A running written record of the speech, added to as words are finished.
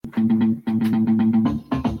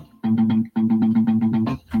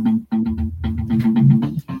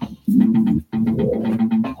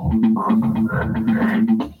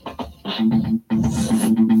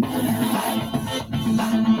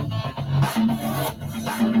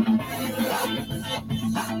And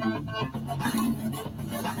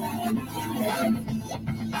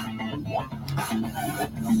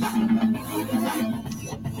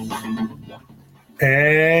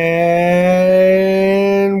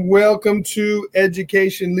welcome to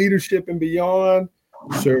Education, Leadership, and Beyond,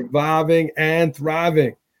 Surviving and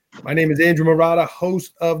Thriving. My name is Andrew Marotta,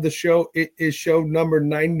 host of the show. It is show number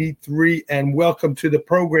 93, and welcome to the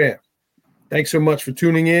program. Thanks so much for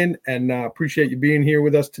tuning in, and appreciate you being here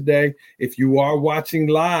with us today. If you are watching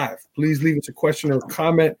live, please leave us a question or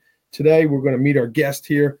comment. Today, we're going to meet our guest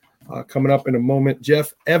here coming up in a moment.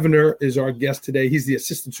 Jeff Evener is our guest today. He's the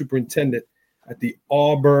assistant superintendent at the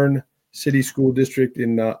Auburn City School District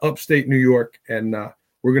in upstate New York. And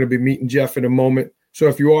we're going to be meeting Jeff in a moment. So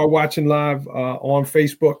if you are watching live on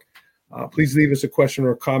Facebook, please leave us a question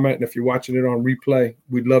or a comment. And if you're watching it on replay,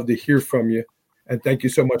 we'd love to hear from you. And thank you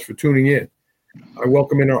so much for tuning in. I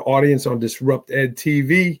welcome in our audience on Disrupt Ed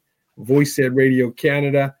TV, Voice Ed Radio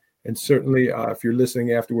Canada, and certainly if you're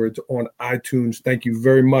listening afterwards on iTunes, thank you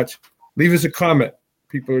very much. Leave us a comment.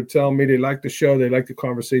 People are telling me they like the show. They like the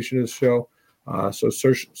conversation of the show. So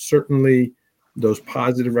certainly those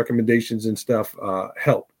positive recommendations and stuff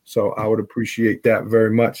help. So I would appreciate that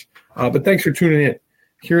very much. But thanks for tuning in.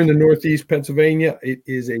 Here in the Northeast Pennsylvania, it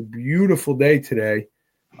is a beautiful day today.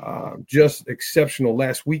 Just exceptional.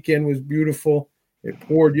 Last weekend was beautiful. It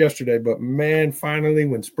poured yesterday, but man, finally,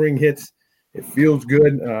 when spring hits, it feels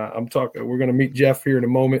good. We're going to meet Jeff here in a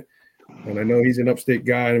moment. And I know he's an upstate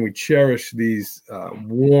guy, and we cherish these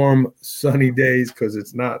warm, sunny days because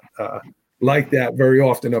it's not like that very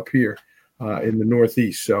often up here in the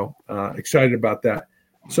Northeast. So excited about that.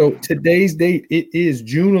 So today's date, it is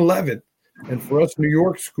June 11th. And for us New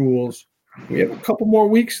York schools, we have a couple more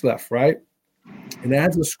weeks left, right? And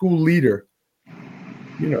as a school leader,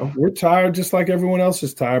 you know, we're tired just like everyone else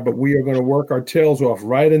is tired, but we are going to work our tails off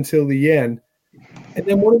right until the end. And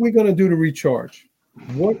then what are we going to do to recharge?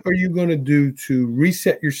 What are you going to do to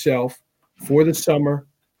reset yourself for the summer,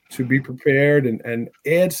 to be prepared and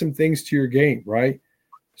add some things to your game, right?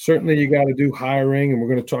 Certainly you got to do hiring, and we're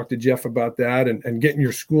going to talk to Jeff about that and getting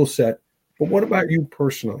your school set. But what about you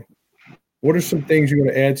personally? What are some things you're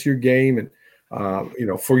going to add to your game and,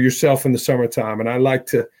 for yourself in the summertime? And I like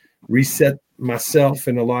to reset myself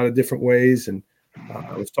in a lot of different ways. And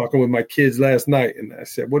I was talking with my kids last night, and I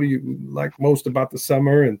said, what do you like most about the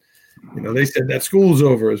summer? And, they said that school's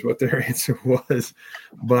over is what their answer was.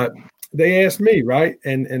 But they asked me, right?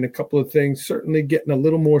 And a couple of things, certainly getting a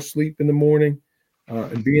little more sleep in the morning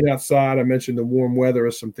and being outside. I mentioned the warm weather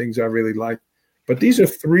are some things I really like. But these are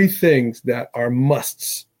three things that are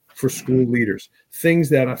musts for school leaders, things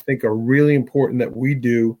that I think are really important that we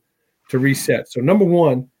do to reset. So number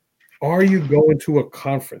one, are you going to a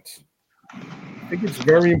conference? I think it's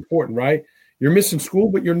very important, right? You're missing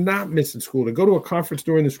school, but you're not missing school. To go to a conference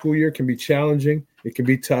during the school year can be challenging. It can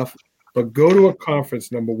be tough, but go to a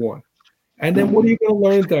conference, number one. And then what are you going to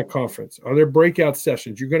learn at that conference? Are there breakout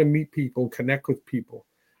sessions? You're going to meet people, connect with people.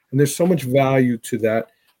 And there's so much value to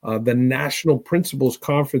that. The National Principals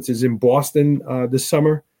Conference is in Boston this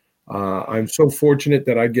summer. I'm so fortunate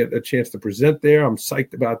that I get a chance to present there. I'm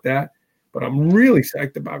psyched about that. But I'm really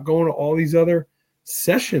psyched about going to all these other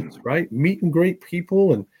sessions, right? Meeting great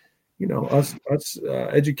people and, us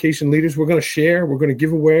education leaders, we're going to share. We're going to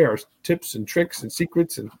give away our tips and tricks and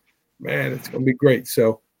secrets. And, man, it's going to be great.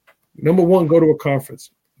 So, number one, go to a conference.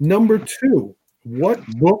 Number two, what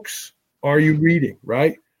books are you reading,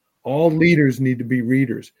 right? All leaders need to be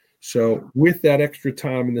readers. So with that extra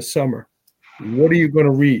time in the summer, what are you going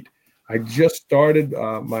to read? I just started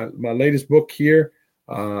my latest book here.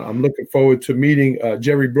 I'm looking forward to meeting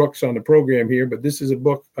Jerry Brooks on the program here, but this is a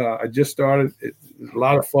book I just started. It's a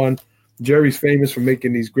lot of fun. Jerry's famous for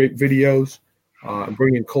making these great videos and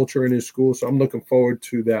bringing culture in his school, so I'm looking forward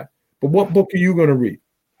to that. But what book are you going to read?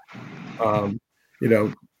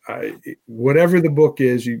 Whatever the book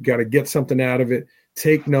is, you got to get something out of it,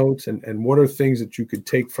 take notes, and what are things that you could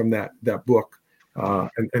take from that book?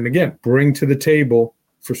 And again, bring to the table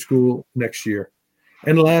for school next year.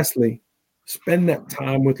 And lastly, spend that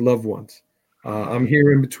time with loved ones. I'm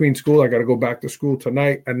here in between school. I got to go back to school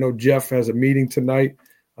tonight. I know Jeff has a meeting tonight,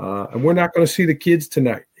 and we're not going to see the kids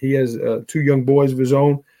tonight. He has two young boys of his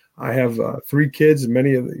own. I have three kids, and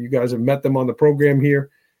many of you guys have met them on the program here.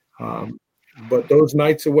 But those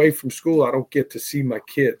nights away from school, I don't get to see my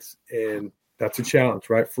kids. And that's a challenge,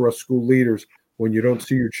 right, for us school leaders when you don't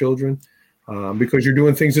see your children because you're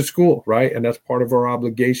doing things at school, right? And that's part of our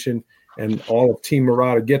obligation, and all of Team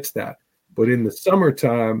Marotta gets that. But in the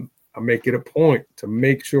summertime, I make it a point to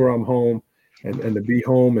make sure I'm home and to be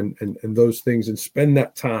home and those things and spend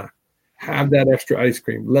that time. have that extra ice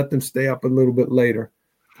cream. Let them stay up a little bit later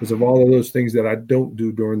because of all of those things that I don't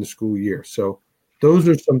do during the school year. So those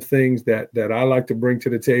are some things that I like to bring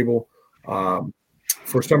to the table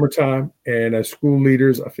for summertime. And as school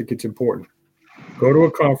leaders, I think it's important. Go to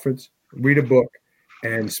a conference, read a book,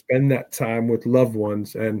 and spend that time with loved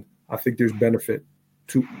ones. And I think there's benefit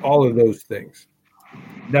to all of those things.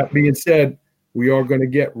 That being said, we are going to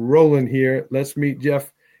get rolling here. Let's meet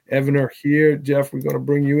Jeff Evener here. Jeff, we're going to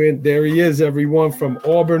bring you in. There he is, everyone, from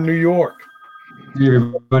Auburn, New York. Hey,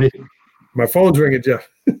 everybody. My phone's ringing, Jeff.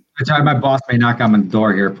 I tell you, my boss may knock on the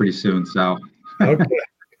door here pretty soon, so. Okay.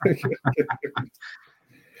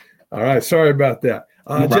 All right. Sorry about that.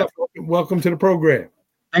 Jeff, welcome to the program.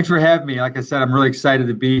 Thanks for having me. Like I said, I'm really excited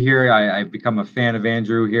to be here. I've become a fan of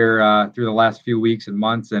Andrew here through the last few weeks and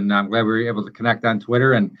months, and I'm glad we were able to connect on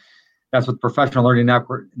Twitter. And that's what Professional Learning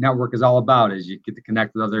Network is all about, is you get to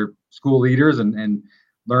connect with other school leaders and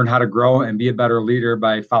learn how to grow and be a better leader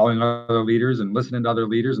by following other leaders and listening to other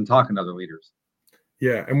leaders and talking to other leaders.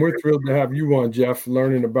 Yeah, and we're thrilled to have you on, Jeff,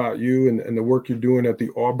 learning about you and the work you're doing at the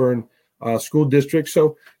Auburn School District.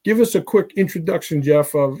 So give us a quick introduction,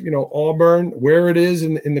 Jeff, of, Auburn, where it is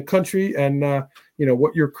in the country, and,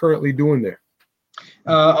 what you're currently doing there.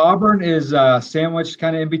 Auburn is sandwiched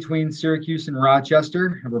kind of in between Syracuse and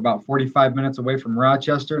Rochester. We're about 45 minutes away from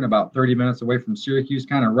Rochester and about 30 minutes away from Syracuse,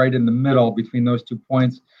 kind of right in the middle between those 2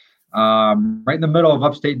 points. Right in the middle of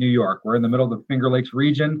upstate New York. We're in the middle of the Finger Lakes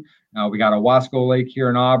region. We got Owasco Lake here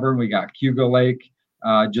in Auburn. We got Cayuga Lake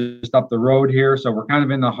just up the road here. So we're kind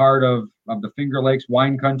of in the heart of the Finger Lakes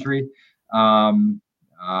wine country.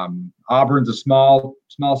 Auburn's a small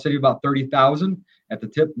city, about 30,000 at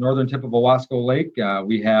the northern tip of Owasco Lake.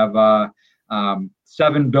 We have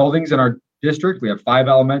 7 buildings in our district. We have 5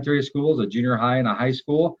 elementary schools, a junior high, and a high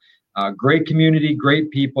school. Great community, great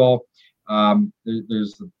people.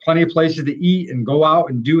 There's plenty of places to eat and go out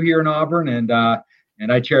and do here in Auburn,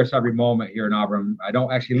 and I cherish every moment here in Auburn. I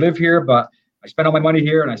don't actually live here, but I spend all my money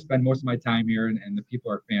here, and I spend most of my time here, and the people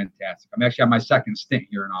are fantastic. I'm actually on my second stint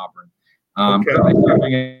here in Auburn. Currently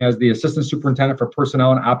serving as the assistant superintendent for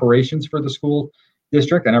personnel and operations for the school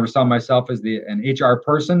district. I never saw myself as an HR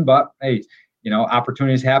person, but hey,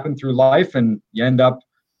 opportunities happen through life, and you end up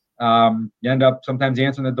sometimes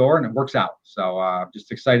answering the door, and it works out. So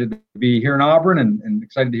just excited to be here in Auburn and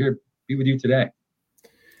excited to be with you today.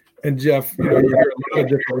 And Jeff, you hear a lot of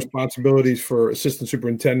different responsibilities for assistant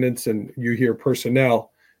superintendents, and you hear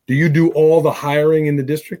personnel. Do you do all the hiring in the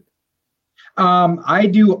district? I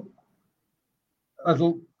do.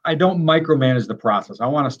 I don't micromanage the process. I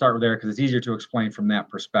want to start there because it's easier to explain from that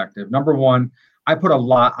perspective. Number one, I put a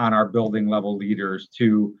lot on our building level leaders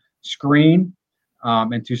to screen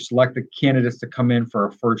and to select the candidates to come in for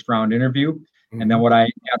a first round interview. Mm-hmm. And then what I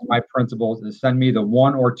ask my principals is send me the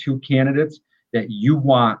 1 or 2 candidates that you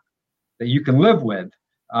want, that you can live with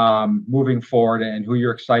moving forward, and who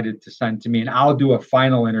you're excited to send to me. And I'll do a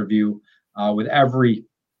final interview with every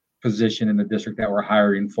position in the district that we're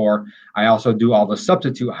hiring for. I also do all the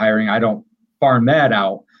substitute hiring. I don't farm that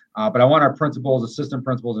out, but I want our principals, assistant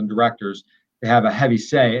principals, and directors to have a heavy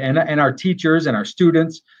say, and our teachers and our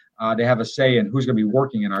students, they have a say in who's going to be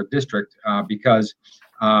working in our district because,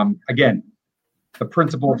 again, the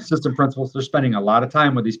principals, assistant principals, they're spending a lot of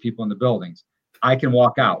time with these people in the buildings. I can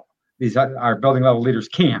walk out. Our building level leaders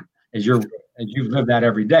can't, as you've lived that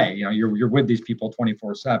every day. You're with these people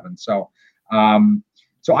 24/7.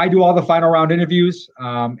 So I do all the final round interviews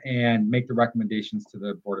and make the recommendations to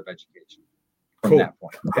the Board of Education from that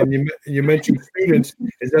point. And you mentioned students.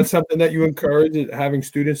 Is that something that you encourage, having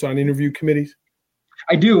students on interview committees?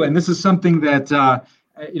 I do, and this is something that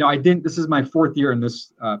I didn't. This is my 4th year in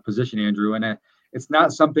this position, Andrew, and it's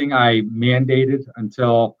not something I mandated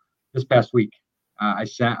until this past week.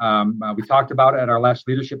 We talked about it at our last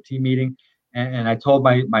leadership team meeting, and I told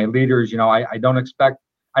my leaders, I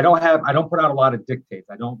don't put out a lot of dictates.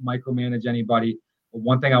 I don't micromanage anybody. But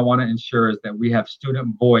one thing I want to ensure is that we have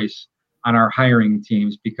student voice on our hiring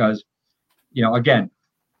teams because, again,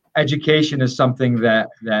 education is something that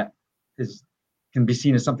can be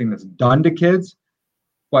seen as something that's done to kids,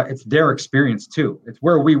 but it's their experience too. It's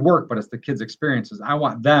where we work, but it's the kids' experiences. I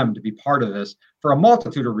want them to be part of this for a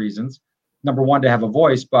multitude of reasons. Number one, to have a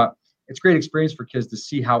voice, but it's great experience for kids to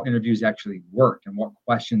see how interviews actually work and what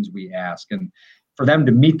questions we ask, and for them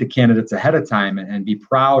to meet the candidates ahead of time and be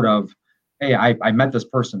proud of, hey, I met this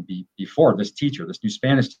person before, this teacher, this new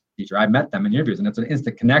Spanish teacher. I met them in interviews, and it's an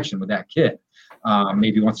instant connection with that kid,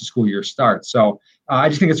 maybe once the school year starts. So I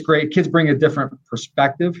just think it's great. Kids bring a different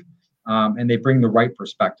perspective, and they bring the right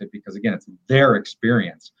perspective because, again, it's their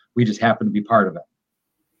experience. We just happen to be part of it.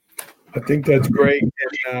 I think that's great.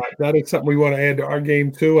 And that is something we want to add to our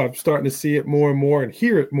game too. I'm starting to see it more and more and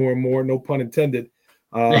hear it more and more, no pun intended.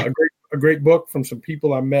 A great book from some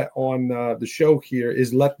people I met on the show here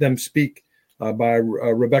is Let Them Speak by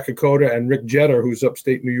Rebecca Coda and Rick Jetter, who's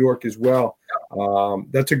upstate New York as well.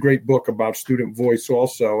 That's a great book about student voice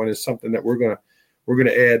also, and it's something that we're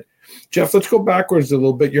gonna add. Jeff, let's go backwards a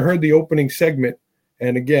little bit. You heard the opening segment,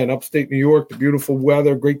 and again, upstate New York, the beautiful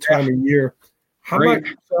weather, great time of year. How about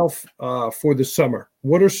yourself for the summer?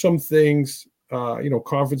 What are some things,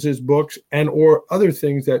 conferences, books, and or other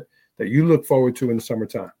things that you look forward to in the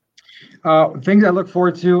summertime? Things I look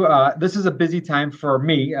forward to. This is a busy time for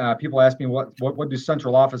me. People ask me what do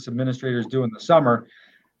central office administrators do in the summer.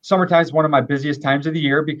 Summertime is one of my busiest times of the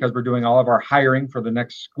year because we're doing all of our hiring for the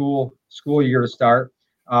next school year to start.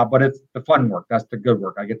 But it's the fun work. That's the good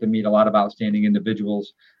work. I get to meet a lot of outstanding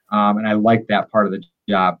individuals, and I like that part of the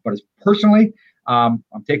job. But as personally, I'm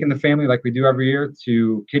taking the family like we do every year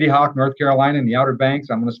to Kitty Hawk, North Carolina, in the Outer Banks.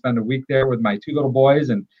 I'm going to spend a week there with my two little boys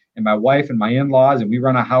and my wife and my in-laws, and we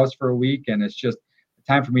run a house for a week. And it's just a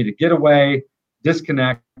time for me to get away,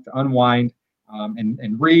 disconnect, unwind,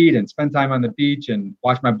 and read and spend time on the beach and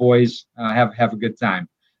watch my boys have a good time.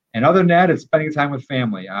 And other than that, it's spending time with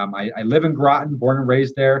family. I live in Groton, born and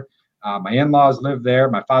raised there. My in-laws live there.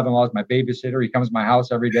 My father-in-law is my babysitter. He comes to my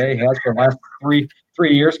house every day. He has for the last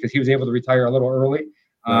three years because he was able to retire a little early.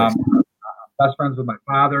 Nice. Best friends with my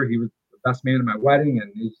father. He was the best man at my wedding,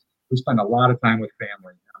 and we spend a lot of time with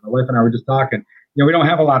family. My wife and I were just talking. We don't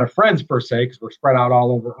have a lot of friends per se because we're spread out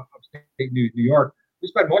all over upstate New York. We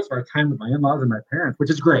spend most of our time with my in-laws and my parents, which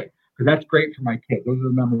is great because that's great for my kids. Those are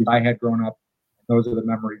the memories I had growing up. Those are the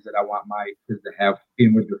memories that I want my kids to have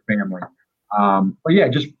being with their family. But yeah,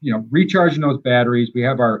 just recharging those batteries. We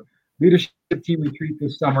have our leadership team retreat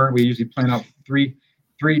this summer. We usually plan out three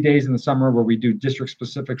days in the summer where we do district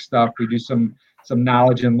specific stuff. We do some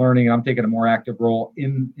knowledge and learning. I'm taking a more active role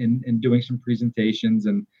in doing some presentations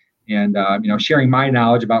and sharing my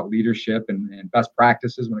knowledge about leadership and best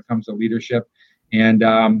practices when it comes to leadership. And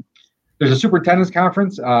there's a superintendent's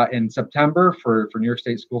conference in September for New York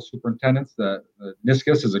State school superintendents. The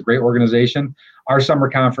NISCUS is a great organization. Our summer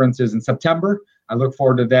conference is in September. I look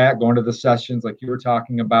forward to that, going to the sessions like you were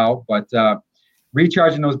talking about. But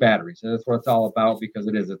recharging those batteries, that's what it's all about because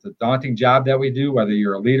it's a daunting job that we do, whether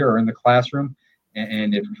you're a leader or in the classroom.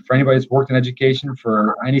 And if for anybody that's worked in education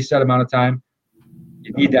for any set amount of time,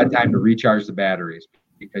 you need that time to recharge the batteries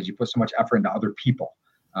because you put so much effort into other people.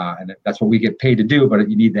 And that's what we get paid to do, but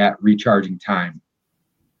you need that recharging time.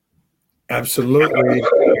 Absolutely.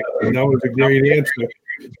 That was a great answer,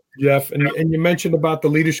 Jeff. And you mentioned about the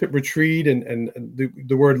leadership retreat and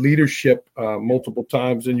the word leadership multiple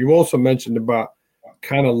times. And you also mentioned about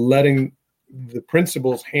kind of letting the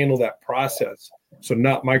principals handle that process, so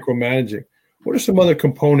not micromanaging. What are some other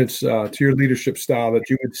components to your leadership style that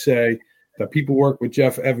you would say that people work with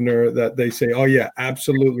Jeff Evner that they say, oh, yeah,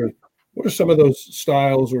 absolutely? What are some of those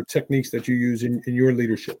styles or techniques that you use in your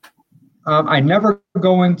leadership? I never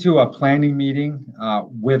go into a planning meeting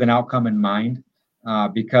with an outcome in mind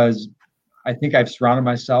because I think I've surrounded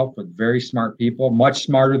myself with very smart people, much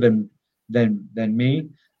smarter than me.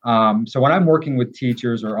 So when I'm working with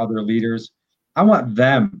teachers or other leaders, I want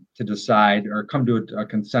them to decide or come to a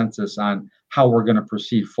consensus on how we're going to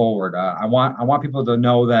proceed forward. I want people to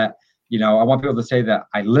know that, I want people to say that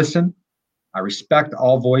I listen, I respect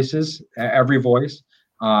all voices, every voice.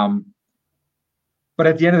 But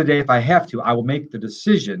at the end of the day, if I have to, I will make the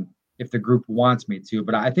decision if the group wants me to.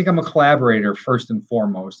 But I think I'm a collaborator first and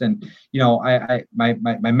foremost. And my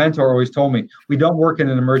mentor always told me we don't work in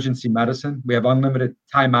an emergency medicine. We have unlimited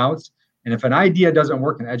timeouts. And if an idea doesn't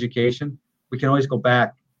work in education, we can always go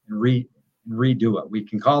back and redo it. We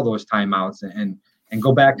can call those timeouts and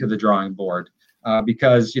go back to the drawing board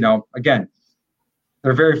because again,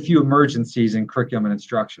 there are very few emergencies in curriculum and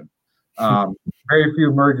instruction. Very few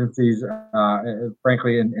emergencies,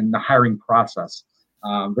 frankly, in the hiring process.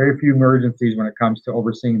 Very few emergencies when it comes to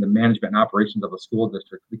overseeing the management and operations of a school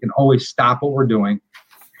district. We can always stop what we're doing,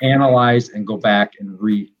 analyze, and go back and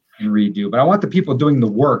redo. But I want the people doing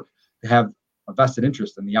the work to have a vested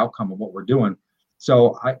interest in the outcome of what we're doing.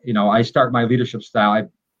 So I start my leadership style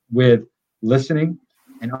with listening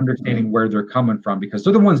and understanding where they're coming from because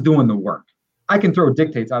they're the ones doing the work. I can throw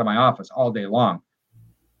dictates out of my office all day long.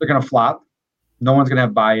 They're going to flop. No one's going to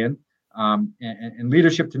have buy-in. And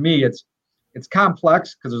leadership to me, it's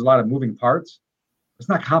complex because there's a lot of moving parts. It's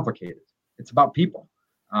not complicated. It's about people.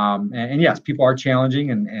 And yes, people are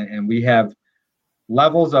challenging and we have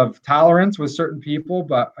levels of tolerance with certain people.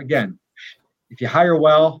 But again, if you hire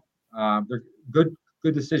well, good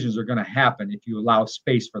decisions are going to happen if you allow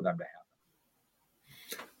space for them to happen.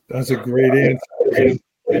 That's a great answer.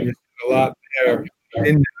 There's a lot there.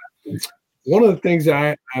 And one of the things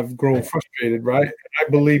I've grown frustrated, right? I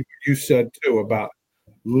believe what you said too about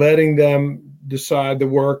letting them decide the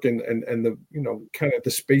work and the kind of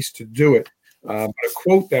the space to do it. But a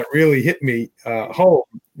quote that really hit me home.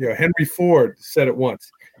 Henry Ford said it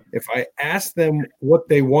once. If I asked them what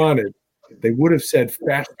they wanted, they would have said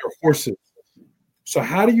faster horses. So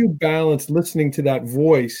how do you balance listening to that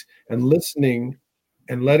voice and listening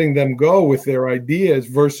and letting them go with their ideas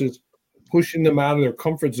versus pushing them out of their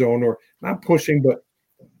comfort zone, or not pushing, but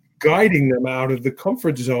guiding them out of the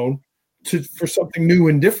comfort zone for something new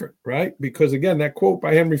and different, right? Because again, that quote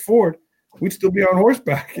by Henry Ford, we'd still be on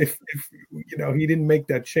horseback if he didn't make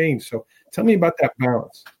that change. So tell me about that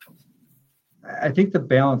balance. I think the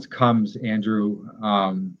balance comes, Andrew,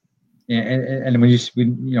 and when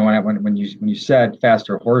you said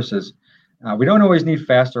faster horses, we don't always need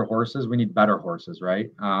faster horses. We need better horses, right?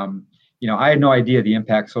 I had no idea the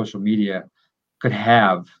impact social media could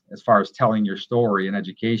have as far as telling your story in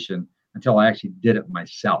education until I actually did it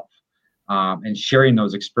myself, and sharing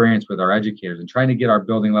those experiences with our educators and trying to get our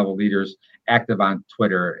building level leaders active on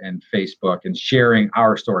Twitter and Facebook and sharing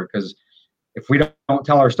our story. Because if we don't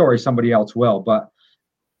tell our story, somebody else will. But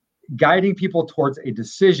guiding people towards a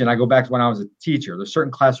decision, I go back to when I was a teacher. There's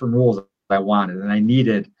certain classroom rules that I wanted and I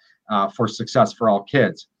needed for success for all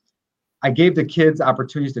kids. I gave the kids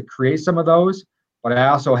opportunities to create some of those, but I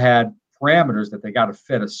also had parameters that they got to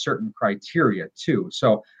fit a certain criteria too.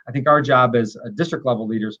 So I think our job as district level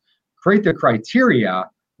leaders, create the criteria,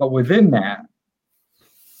 but within that,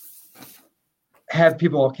 have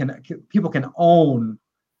people can own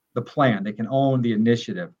the plan. They can own the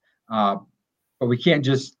initiative, but we can't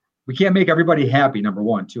make everybody happy. Number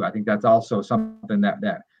one, too. I think that's also something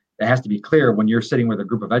that has to be clear when you're sitting with a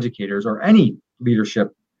group of educators or any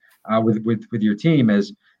leadership with your team.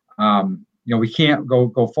 Is we can't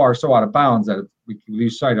go far so out of bounds that we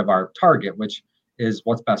lose sight of our target, which is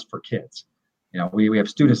what's best for kids. We have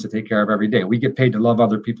students to take care of every day. We get paid to love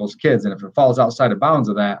other people's kids, and if it falls outside of bounds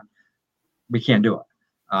of that, we can't do it.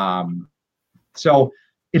 So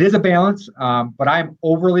it is a balance, but I'm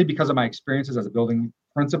overly, because of my experiences as a building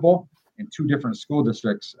principal in two different school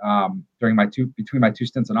districts between my two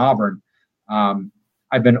stints in Auburn,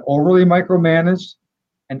 I've been overly micromanaged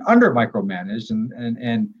and under micromanaged,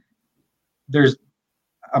 and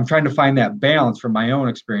I'm trying to find that balance from my own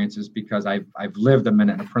experiences, because I've lived a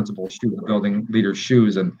minute in a principal's shoes, a building leader's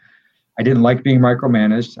shoes, and I didn't like being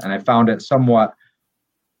micromanaged, and I found it somewhat.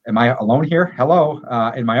 Am I alone here? Hello,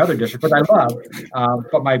 in my other district, but I love.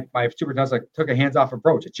 But my superintendent took a hands-off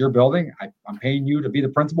approach. It's your building. I'm paying you to be the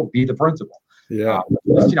principal. Be the principal. Yeah.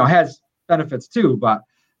 Which, has benefits too. But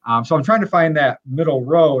so I'm trying to find that middle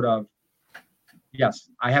road of, yes,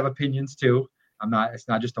 I have opinions too. It's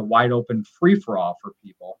not just a wide open free for all for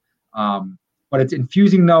people. But it's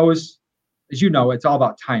infusing those. As you know, it's all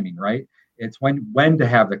about timing, right? It's when to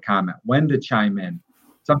have the comment, when to chime in.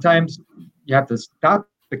 Sometimes you have to stop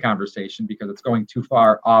the conversation because it's going too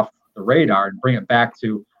far off the radar and bring it back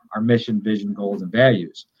to our mission, vision, goals, and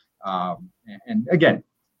values. And again,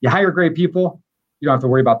 you hire great people, you don't have to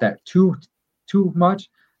worry about that too much.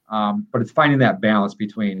 But it's finding that balance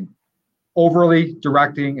between overly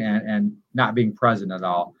directing and not being present at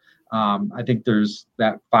all. I think there's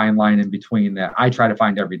that fine line in between that I try to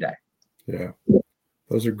find every day. Yeah.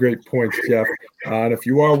 Those are great points, Jeff. And if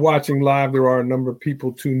you are watching live, there are a number of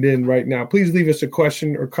people tuned in right now. Please leave us a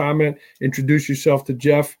question or comment. Introduce yourself to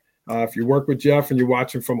Jeff. If you work with Jeff and you're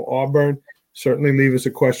watching from Auburn, certainly leave us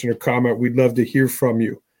a question or comment. We'd love to hear from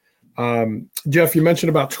you. Jeff, you mentioned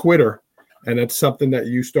about Twitter, and that's something that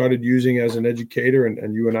you started using as an educator,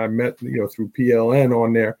 and you and I met through PLN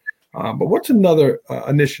on there. But what's another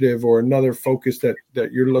initiative or another focus that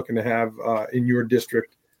you're looking to have in your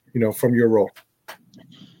district, from your role?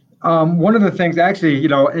 One of the things, actually,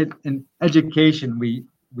 in education, we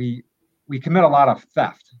commit a lot of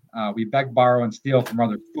theft. We beg, borrow, and steal from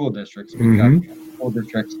other school districts because school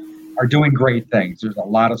districts are doing great things. There's a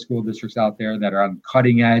lot of school districts out there that are on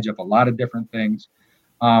cutting edge of a lot of different things.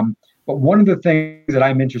 But one of the things that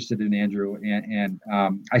I'm interested in, Andrew, and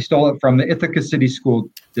I stole it from the Ithaca City School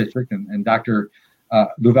District and Dr.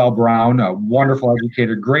 Louvel Brown, a wonderful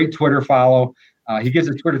educator, great Twitter follow. He gives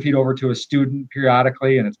a Twitter feed over to a student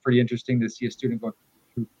periodically, and it's pretty interesting to see a student go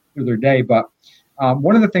through their day. But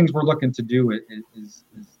one of the things we're looking to do is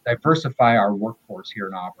diversify our workforce here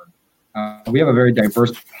in Auburn. We have a very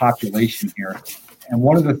diverse population here. And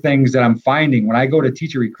one of the things that I'm finding when I go to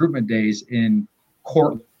teacher recruitment days in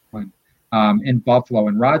Cortland, in Buffalo,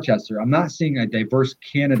 and Rochester, I'm not seeing a diverse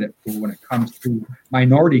candidate pool when it comes to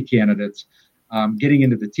minority candidates. getting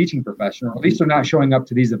into the teaching profession, or at least they're not showing up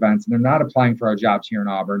to these events and they're not applying for our jobs here in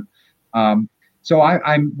Auburn. So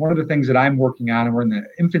I'm one of the things that I'm working on, and we're in the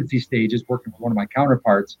infancy stages, working with one of my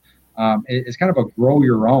counterparts, is kind of a grow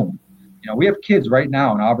your own. We have kids right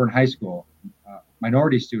now in Auburn High School,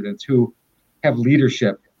 minority students who have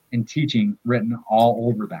leadership and teaching written all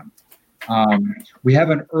over them. We have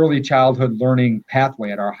an early childhood learning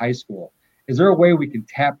pathway at our high school. Is there a way we can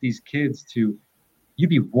tap these kids to, you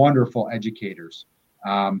be wonderful educators?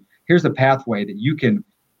 Here's the pathway that you can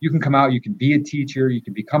come out, you can be a teacher, you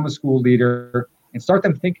can become a school leader, and start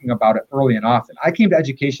them thinking about it early and often. I came to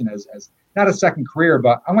education as not a second career,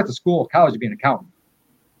 but I went to college to be an accountant.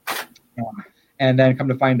 And then come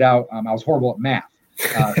to find out I was horrible at math.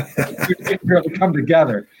 It didn't really come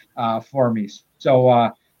together for me. So,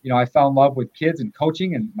 I fell in love with kids and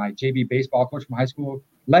coaching, and my JV baseball coach from high school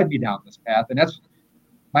led me down this path. And that's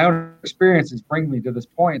my own experiences bring me to this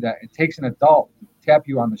point that it takes an adult to tap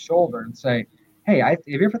you on the shoulder and say, hey, have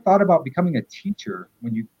you ever thought about becoming a teacher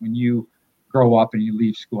when you grow up and you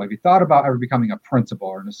leave school? Have you thought about ever becoming a principal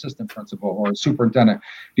or an assistant principal or a superintendent?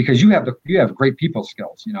 Because you have great people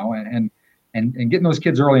skills, and getting those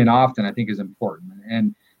kids early and often, I think, is important.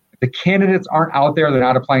 And if the candidates aren't out there, they're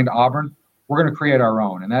not applying to Auburn, we're going to create our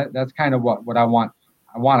own. And that's kind of what I want.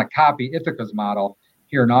 I want to copy Ithaca's model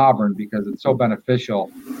here in Auburn because it's so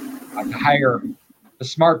beneficial to hire the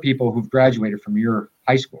smart people who've graduated from your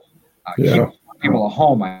high school. Keep people at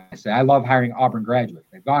home, I say. I love hiring Auburn graduates.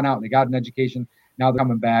 They've gone out, they got an education, now they're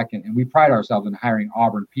coming back, and we pride ourselves in hiring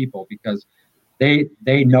Auburn people because they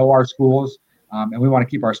know our schools, and we want to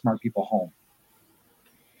keep our smart people home.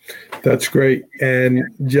 That's great. And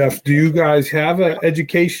Jeff, do you guys have an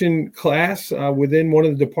education class within one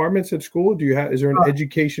of the departments at school? Is there an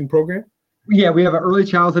education program? Yeah, we have an early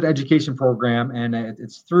childhood education program, and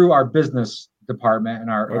it's through our business department and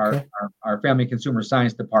our family consumer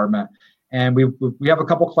science department. And we have a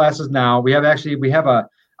couple classes now. We have a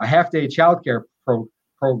half-day childcare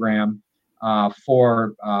program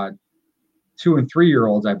for 2 and 3 year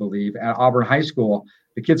olds, I believe, at Auburn High School.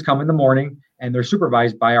 The kids come in the morning and they're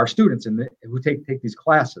supervised by our students who take these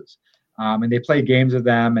classes, and they play games with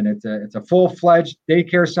them. And it's a full-fledged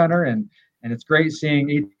daycare center, and it's great seeing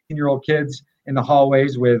 18-year-old kids in the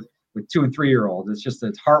hallways with 2 and 3 year olds.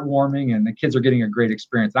 It's heartwarming, and the kids are getting a great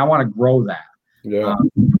experience. And I want to grow that. Yeah.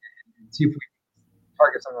 See if we can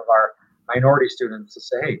target some of our minority students to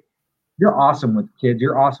say, hey, you're awesome with kids,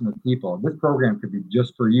 you're awesome with people. This program could be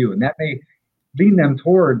just for you. And that may lean them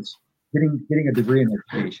towards getting a degree in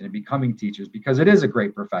education and becoming teachers, because it is a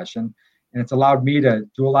great profession, and it's allowed me to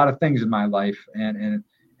do a lot of things in my life. And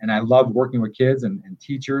I love working with kids and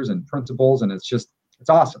teachers and principals, and it's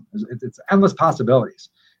awesome. It's endless possibilities.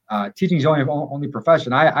 Teaching is the only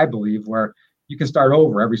profession, I believe, where you can start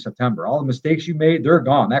over every September. All the mistakes you made, they're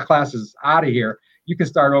gone. That class is out of here. You can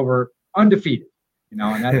start over undefeated,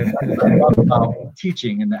 and that's what I love about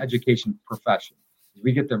teaching and the education profession.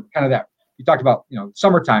 We get the kind of that, you talked about,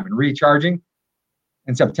 summertime and recharging.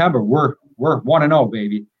 In September, we're 1-0,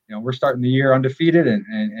 baby. We're starting the year undefeated,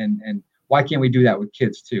 and why can't we do that with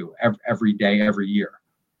kids too, every day, every year?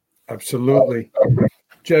 Absolutely.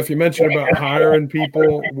 Jeff, you mentioned about hiring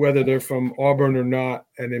people, whether they're from Auburn or not,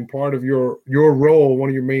 and in part of your role, one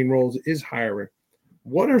of your main roles is hiring.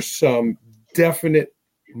 What are some definite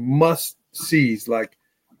must-sees? Like,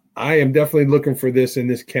 I am definitely looking for this in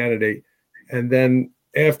this candidate. And then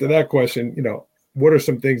after that question, what are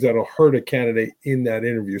some things that'll hurt a candidate in that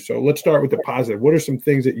interview? So let's start with the positive. What are some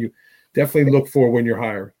things that you definitely look for when you're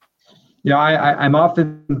hiring? I'm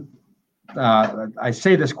often I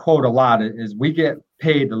say this quote a lot, is we get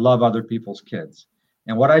paid to love other people's kids.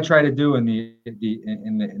 And what I try to do in the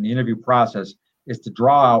interview process is to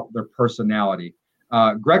draw out their personality.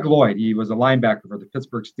 Greg Lloyd, he was a linebacker for the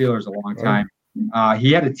Pittsburgh Steelers a long time.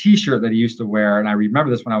 He had a T-shirt that he used to wear, and I remember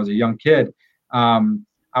this when I was a young kid.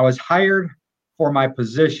 I was hired for my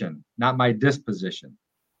position, not my disposition.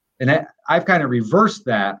 And I've kind of reversed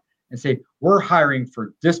that and say, we're hiring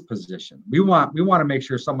for disposition. We want to make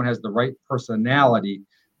sure someone has the right personality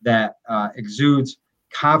that exudes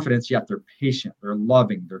confidence, yet they're patient, they're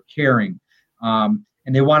loving, they're caring, and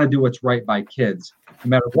they want to do what's right by kids, no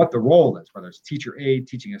matter what the role is, whether it's teacher aide,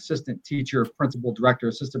 teaching assistant, teacher, principal, director,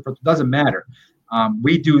 assistant principal, doesn't matter.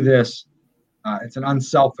 We do this. It's an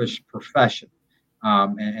unselfish profession,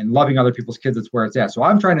 and loving other people's kids, it's where it's at. So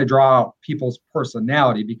I'm trying to draw out people's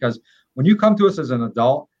personality, because when you come to us as an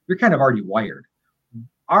adult, you're kind of already wired.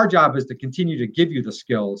 Our job is to continue to give you the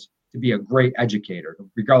skills to be a great educator,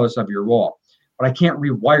 regardless of your role. But I can't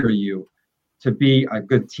rewire you to be a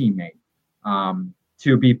good teammate,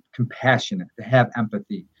 to be compassionate, to have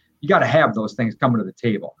empathy, you got to have those things coming to the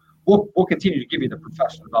table. We'll continue to give you the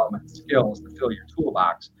professional development skills to fill your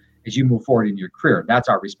toolbox as you move forward in your career. That's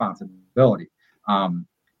our responsibility.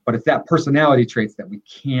 But it's that personality traits that we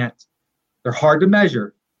can't, they're hard to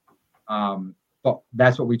measure. But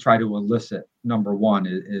that's what we try to elicit. Number one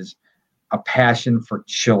is a passion for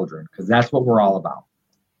children, because that's what we're all about.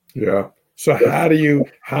 Yeah. So how do you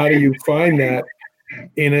find that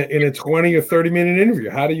in a 20 or 30-minute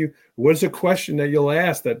interview? What's a question that you'll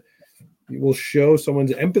ask that will show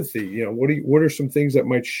someone's empathy? What are some things that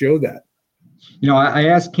might show that? I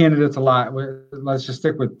ask candidates a lot. Let's just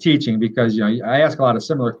stick with teaching, because I ask a lot of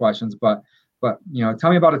similar questions. But tell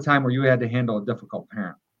me about a time where you had to handle a difficult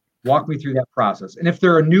parent. Walk me through that process. And if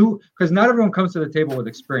they're a new, because not everyone comes to the table with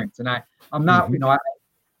experience, and I'm not. Mm-hmm.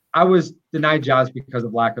 I was denied jobs because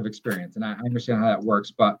of lack of experience, and I understand how that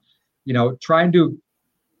works. But trying to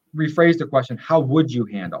rephrase the question, how would you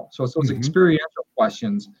handle? So it's those mm-hmm. experiential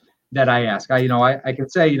questions that I ask. I can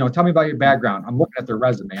say, tell me about your background. I'm looking at their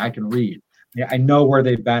resume. I can read. I know where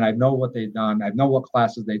they've been. I know what they've done. I know what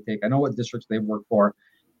classes they take. I know what districts they've worked for.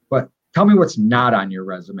 But tell me what's not on your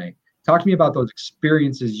resume. Talk to me about those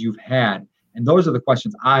experiences you've had. And those are the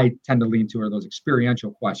questions I tend to lean to, are those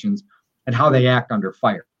experiential questions and how they act under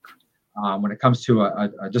fire when it comes to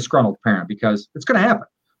a disgruntled parent, because it's going to happen.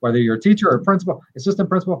 Whether you're a teacher or a principal, assistant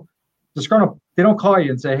principal, disgruntled, they don't call you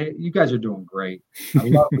and say, hey, you guys are doing great. I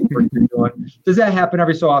love what you're doing. Does that happen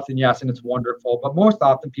every so often? Yes, and it's wonderful. But most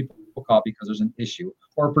often people call because there's an issue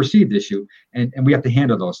or a perceived issue, and we have to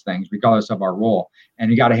handle those things regardless of our role. And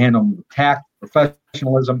you got to handle them with tact,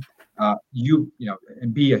 professionalism,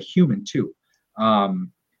 and be a human too.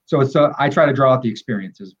 So I try to draw out the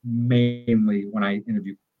experiences mainly when I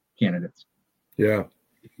interview candidates. Yeah.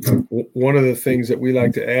 One of the things that we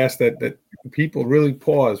like to ask that people really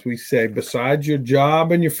pause, we say, besides your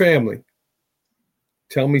job and your family,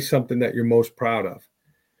 tell me something that you're most proud of.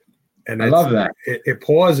 And I love that. It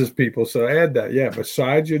pauses people. So add that. Yeah.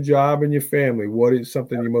 Besides your job and your family, what is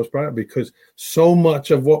something you're most proud of? Because so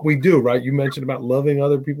much of what we do, right? You mentioned about loving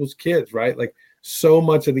other people's kids, right? Like so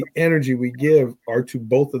much of the energy we give are to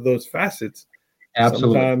both of those facets.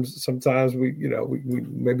 Absolutely. Sometimes we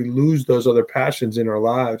maybe lose those other passions in our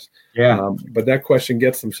lives. Yeah. But that question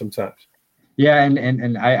gets them sometimes. Yeah.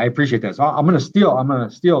 And I appreciate that. So I'm going to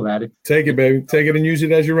steal that. Take it, baby. Take it and use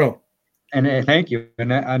it as your own. And thank you.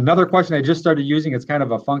 And another question I just started using, it's kind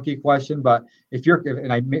of a funky question, but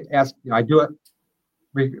I ask, I do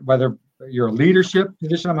it, whether you're a leadership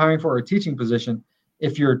position I'm hiring for or a teaching position,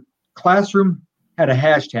 if your classroom had a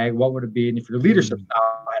hashtag, what would it be? And if your leadership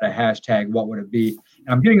style had a hashtag, what would it be? And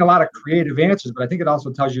I'm getting a lot of creative answers, but I think it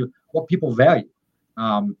also tells you what people value.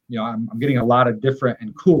 I'm getting a lot of different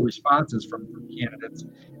and cool responses from candidates.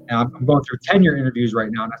 And I'm going through tenure interviews right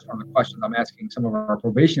now, and that's one of the questions I'm asking some of our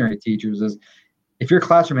probationary teachers is, if your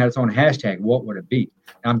classroom had its own hashtag, what would it be?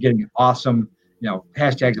 And I'm getting awesome,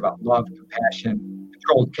 hashtags about love, compassion,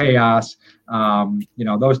 controlled chaos,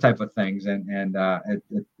 those type of things. And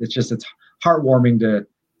it's heartwarming to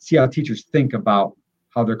see how teachers think about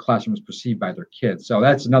how their classroom is perceived by their kids. So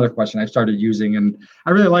that's another question I started using, and I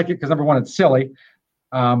really like it because, number one, it's silly.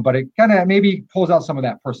 But it kind of maybe pulls out some of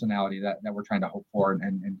that personality that we're trying to hope for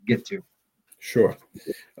and get to. Sure.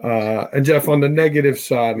 And Jeff, on the negative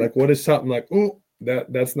side, like what is something like,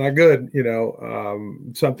 that's not good,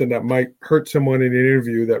 something that might hurt someone in an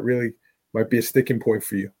interview that really might be a sticking point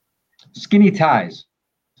for you? Skinny ties.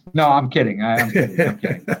 No, I'm kidding. I'm kidding.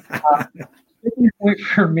 Sticking point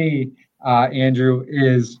for me, Andrew,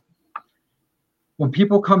 is when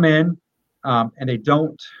people come in and they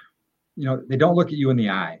don't look at you in the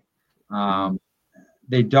eye.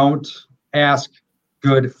 They don't ask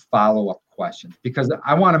good follow-up questions, because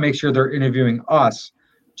I want to make sure they're interviewing us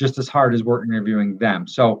just as hard as we're interviewing them.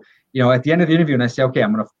 So, at the end of the interview, and I say, okay,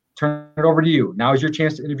 I'm going to turn it over to you. Now is your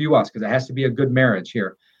chance to interview us, because it has to be a good marriage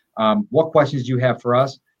here. What questions do you have for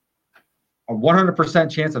us? A 100%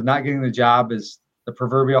 chance of not getting the job is the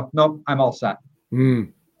proverbial, nope, I'm all set.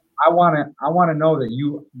 I want to know that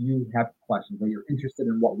you have questions, that you're interested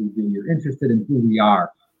in what we do, you're interested in who we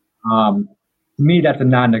are. To me, that's a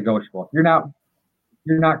non-negotiable. If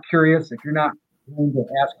you're not curious, if you're not willing to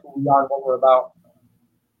ask who we are, what we're about,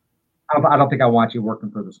 I don't think I want you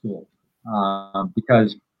working for the school,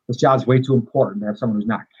 because this job's way too important to have someone who's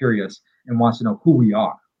not curious and wants to know who we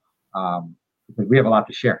are, because we have a lot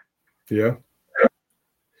to share. Yeah.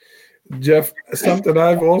 Jeff, something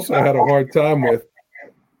I've also had a hard time with,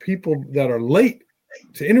 people that are late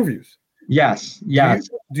to interviews. Yes. Do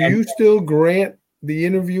you still grant the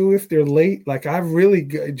interview if they're late? Like, I've really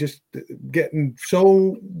just getting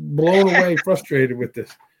so blown away, frustrated with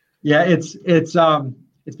this. Yeah, it's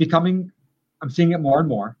it's becoming, I'm seeing it more and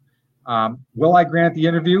more. Will I grant the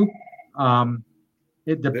interview?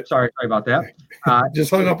 Sorry about that.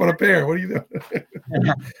 Just hung up on a pair. What are you doing?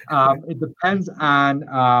 It depends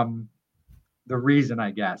on the reason,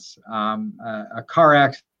 I guess. A car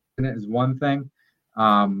accident is one thing,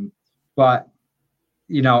 but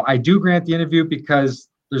I do grant the interview because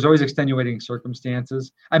there's always extenuating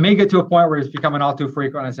circumstances. I may get to a point where it's becoming all too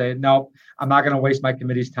frequent. I say, no, I'm not going to waste my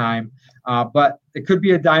committee's time. But it could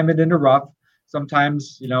be a diamond in the rough.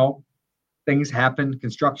 Sometimes, things happen,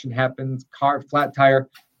 construction happens, car, flat tire.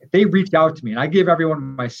 If they reach out to me, and I give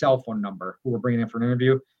everyone my cell phone number who we're bringing in for an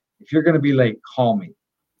interview, if you're going to be late, call me.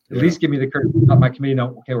 At least give me the courtesy to let my committee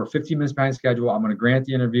know, okay, we're 15 minutes behind schedule. I'm going to grant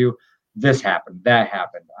the interview. This happened, that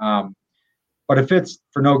happened. But if it's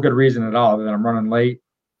for no good reason at all, then I'm running late,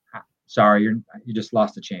 sorry, you just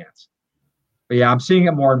lost a chance. But yeah, I'm seeing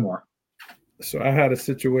it more and more. So I had a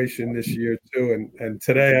situation this year too, and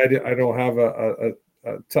today I don't have a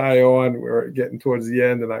tie on. We're getting towards the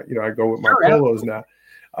end, and I go with my polos now.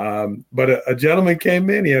 But a gentleman came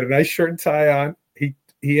in. He had a nice shirt and tie on.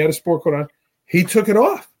 He had a sport coat on. He took it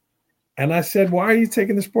off, and I said, "Why are you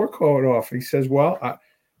taking the sport coat off?" He says, "Well,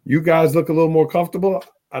 you guys look a little more comfortable.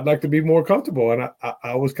 I'd like to be more comfortable." And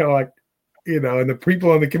I was kind of like, and the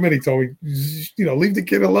people on the committee told me, leave the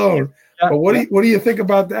kid alone. Yeah, but what do you think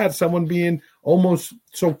about that? Someone being almost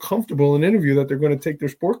so comfortable in an interview that they're going to take their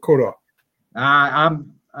sport coat off.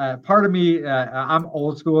 I'm part of me. I'm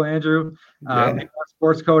old school, Andrew.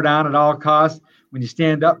 Sports coat on at all costs. When you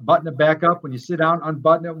stand up, button it back up. When you sit down,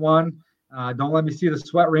 unbutton it one. Don't let me see the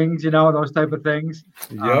sweat rings. Those type of things.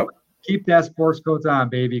 Yep. Keep that sports coat on,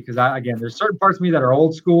 baby. Because there's certain parts of me that are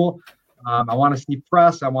old school. I want to see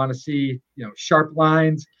press. I want to see sharp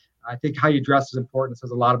lines. I think how you dress is important. It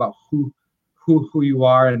says a lot about who you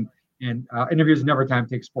are. And interviews is never time to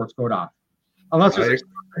take sports coat off, unless there's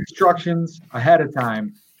instructions ahead of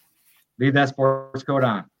time. Leave that sports coat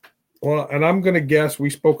on. Well, and I'm going to guess we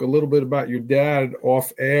spoke a little bit about your dad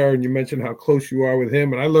off air, and you mentioned how close you are with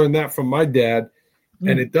him, and I learned that from my dad,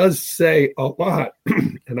 and it does say a lot,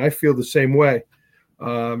 and I feel the same way.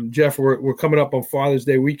 Jeff, we're coming up on Father's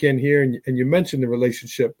Day weekend here, and you mentioned the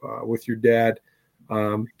relationship with your dad.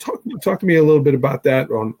 Talk to me a little bit about that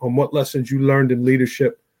on what lessons you learned in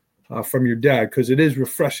leadership from your dad, because it is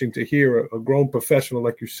refreshing to hear a grown professional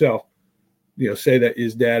like yourself, say that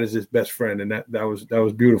his dad is his best friend, and that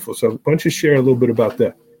was beautiful. So why don't you share a little bit about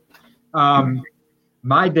that?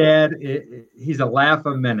 My dad, he's a laugh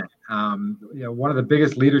a minute. One of the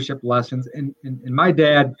biggest leadership lessons, and my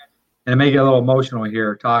dad, and I may get a little emotional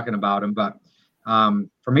here talking about him, but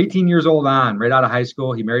from 18 years old on, right out of high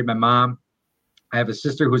school, he married my mom. I have a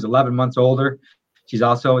sister who's 11 months older. She's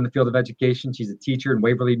also in the field of education. She's a teacher in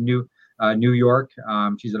Waverly, New York.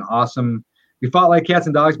 She's an awesome. We fought like cats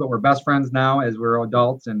and dogs, but we're best friends now as we're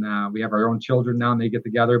adults, and we have our own children now, and they get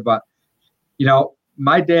together. But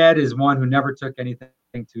my dad is one who never took anything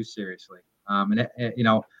too seriously.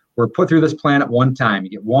 We're put through this planet one time. You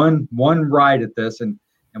get one ride at this, and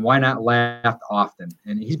why not laugh often?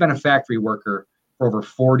 And he's been a factory worker for over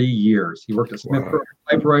 40 years. He worked at Smith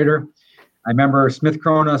typewriter. I remember Smith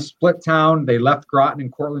Corona split town. They left Groton in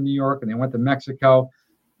Cortland, New York, and they went to Mexico.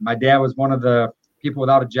 My dad was one of the people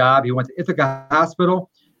without a job. He went to Ithaca Hospital,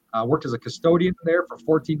 worked as a custodian there for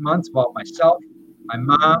 14 months while myself, my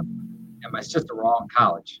mom, and my sister were all in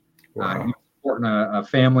college. Wow. He was supporting a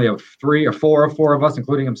family of four of us,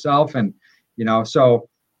 including himself. And, so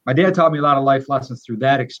my dad taught me a lot of life lessons through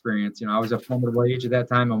that experience. I was a formidable age at that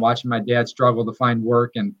time and watching my dad struggle to find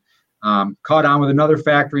work, and caught on with another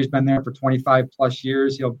factory. He's been there for 25 plus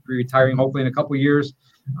years. He'll be retiring hopefully in a couple of years.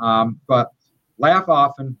 But laugh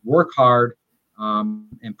often, work hard,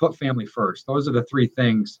 and put family first. Those are the three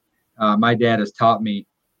things my dad has taught me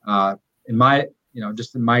in my,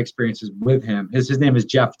 just in my experiences with him. His name is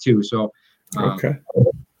Jeff too. So okay.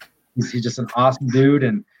 He's just an awesome dude,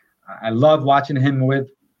 and I love watching him with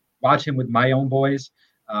my own boys.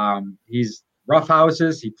 He's rough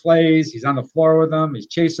houses. He plays. He's on the floor with them. He's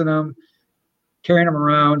chasing them, carrying them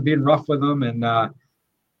around, being rough with them. And,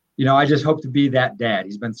 I just hope to be that dad.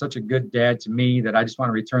 He's been such a good dad to me that I just want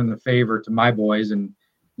to return the favor to my boys and,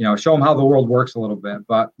 show them how the world works a little bit.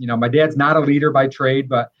 But, my dad's not a leader by trade,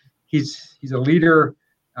 but he's a leader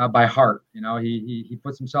by heart. He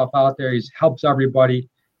puts himself out there. He helps everybody.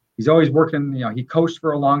 He's always working. He coached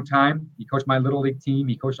for a long time. He coached my little league team.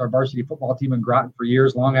 He coached our varsity football team in Groton for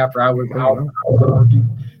years, long after I was out working.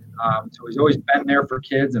 So he's always been there for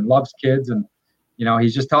kids and loves kids. And,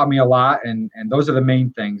 he's just taught me a lot. And those are the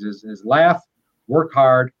main things is laugh, work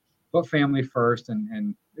hard, put family first.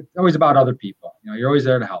 And it's always about other people. You're always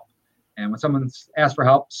there to help. And when someone asks for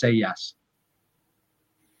help, say yes.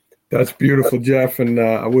 That's beautiful, Jeff. And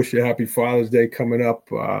I wish you a happy Father's Day coming up.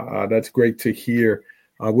 That's great to hear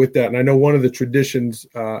with that. And I know one of the traditions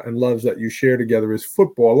and loves that you share together is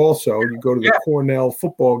football also. You go to the Cornell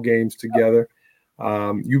football games together.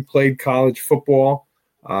 You played college football.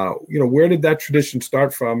 Where did that tradition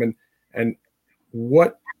start from? And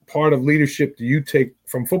what part of leadership do you take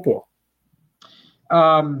from football?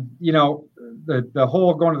 The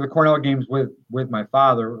whole going to the Cornell games with my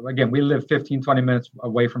father, again, we live 15, 20 minutes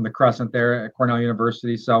away from the Crescent there at Cornell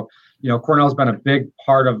University. So, Cornell's been a big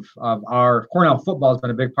part of our Cornell football has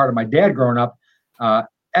been a big part of my dad growing up.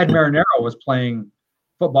 Ed Marinero was playing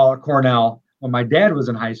football at Cornell when my dad was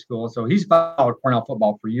in high school. So he's followed Cornell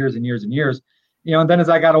football for years and years and years. And then as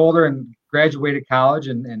I got older and graduated college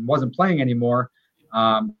and wasn't playing anymore,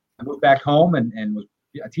 I moved back home and was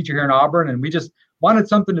a teacher here in Auburn. And we just wanted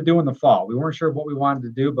something to do in the fall. We weren't sure what we wanted to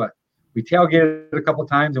do, but we tailgated a couple of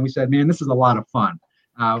times and we said, man, this is a lot of fun.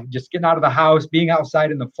 Just getting out of the house, being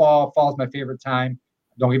outside in the fall. Fall's my favorite time.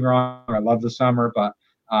 Don't get me wrong, I love the summer, but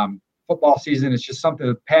football season is just something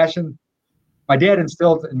with passion. My dad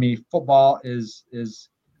instilled in me football is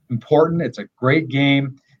important. It's a great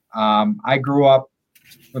game. I grew up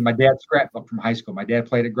with my dad's scrapbook from high school. My dad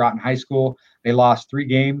played at Groton High School. They lost 2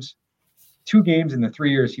 games in the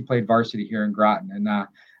 3 years he played varsity here in Groton. And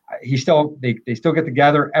they still get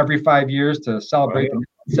together every 5 years to celebrate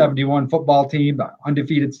the 71 football team, the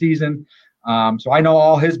undefeated season. So I know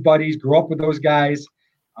all his buddies, grew up with those guys.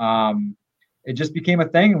 It just became a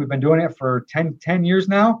thing, and we've been doing it for 10 years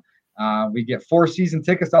now. We get 4 season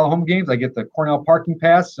tickets to all home games. I get the Cornell parking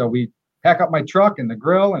pass, so we pack up my truck and the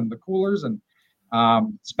grill and the coolers and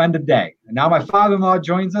spend a day. And now my father-in-law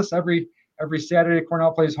joins us every Saturday.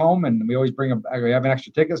 Cornell plays home, and we always we have an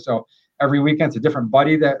extra ticket. So every weekend it's a different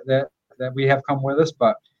buddy that we have come with us.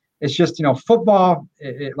 But it's just, football,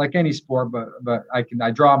 like any sport, but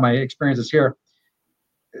I draw my experiences here.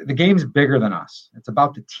 The game's bigger than us. It's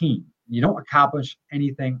about the team. You don't accomplish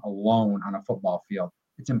anything alone on a football field.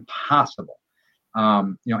 It's impossible.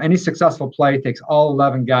 Any successful play takes all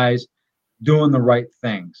 11 guys doing the right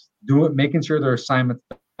things, making sure their assignment's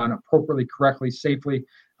done appropriately, correctly, safely,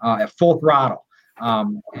 at full throttle.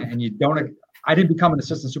 And I didn't become an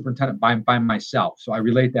assistant superintendent by myself. So I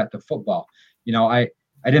relate that to football. I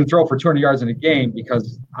didn't throw for 200 yards in a game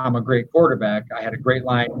because I'm a great quarterback. I had a great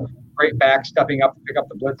line, great back stepping up to pick up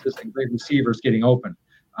the blitzes, and great receivers getting open.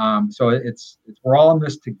 So it's we're all in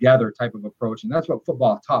this together type of approach. And that's what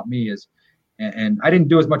football taught me is, and I didn't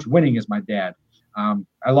do as much winning as my dad.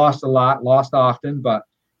 I lost a lot, lost often, but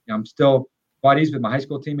I'm still buddies with my high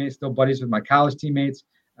school teammates, still buddies with my college teammates,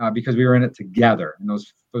 because we were in it together, and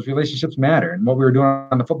those relationships matter. And what we were doing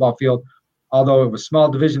on the football field, although it was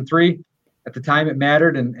small Division III, at the time it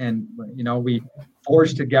mattered, and we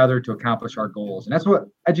forged together to accomplish our goals. And that's what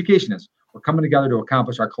education is. We're coming together to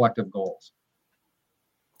accomplish our collective goals.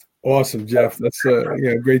 Awesome, Jeff. That's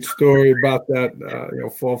a great story about that.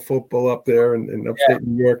 Fall football up there in upstate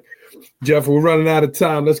New York. Jeff, we're running out of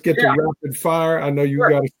time. Let's get to rapid fire. I know you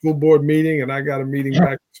got a school board meeting, and I got a meeting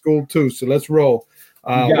back at school too. So let's roll.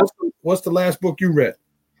 What's the last book you read?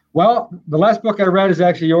 Well, the last book I read is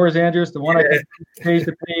actually yours, Andrew. It's the one I did page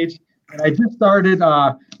to page. And I just started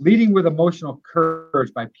Leading with Emotional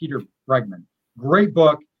Courage by Peter Bregman. Great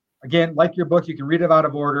book. Again, like your book, you can read it out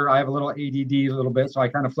of order. I have a little ADD a little bit, so I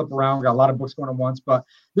kind of flip around. Got a lot of books going at once. But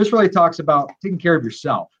this really talks about taking care of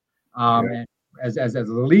yourself. And as a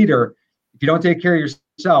leader, if you don't take care of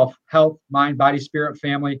yourself, health, mind, body, spirit,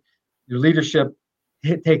 family, your leadership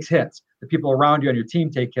takes hits. The people around you on your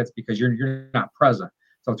team take hits because you're not present.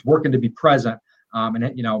 So it's working to be present,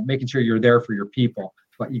 and making sure you're there for your people.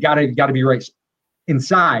 But you got to be right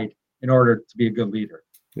inside in order to be a good leader.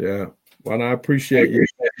 Yeah. Well, I appreciate you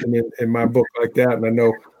in my book like that, and I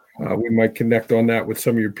know we might connect on that with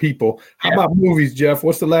some of your people. How about movies, Jeff?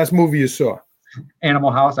 What's the last movie you saw?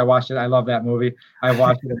 Animal House. I watched it. I love that movie. I've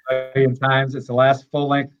watched it a million times. It's the last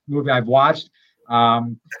full-length movie I've watched.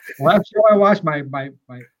 The last show I watched, my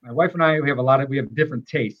wife and I, we have different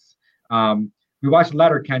tastes. We watched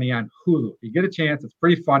Letterkenny on Hulu. If you get a chance, it's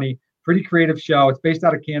pretty funny, pretty creative show. It's based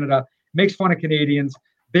out of Canada. Makes fun of Canadians.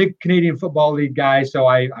 Big Canadian Football League guy, so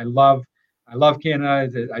I love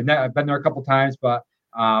Canada. I've been there a couple times, but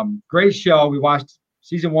great show. We watched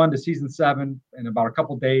season 1 to season 7 in about a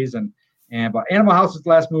couple days, but Animal House is the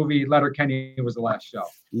last movie. Letterkenny was the last show.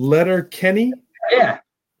 Letterkenny? Yeah.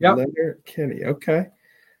 Yep. Letterkenny. Okay.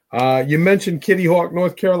 You mentioned Kitty Hawk,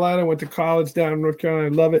 North Carolina. Went to college down in North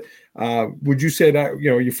Carolina. Love it. Would you say that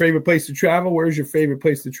your favorite place to travel? Where's your favorite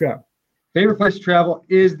place to travel? Favorite place to travel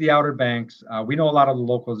is the Outer Banks. We know a lot of the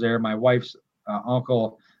locals there. My wife's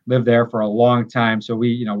uncle lived there for a long time, so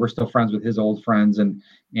we're still friends with his old friends, and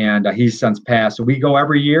he's since passed. So we go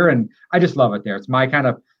every year, and I just love it there. It's my kind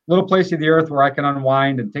of little place of the earth where I can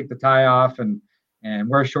unwind and take the tie off and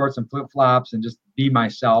wear shorts and flip flops and just be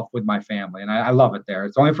myself with my family. And I love it there.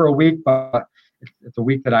 It's only for a week, but it's a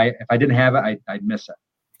week that if I didn't have it, I'd miss it.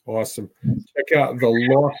 Awesome. Check out the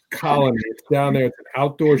Lost Colony. It's down there. It's an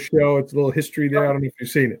outdoor show. It's a little history there. I don't know if you've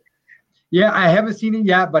seen it. Yeah, I haven't seen it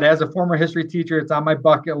yet, but as a former history teacher, it's on my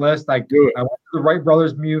bucket list. I went to the Wright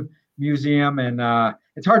Brothers Museum, and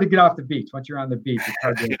it's hard to get off the beach. Once you're on the beach, it's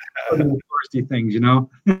hard to do touristy things,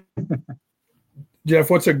 Jeff,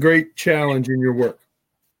 what's a great challenge in your work?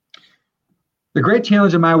 The great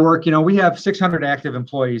challenge in my work, we have 600 active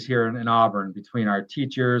employees here in Auburn between our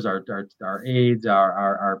teachers, our aides,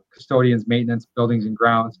 our custodians, maintenance, buildings and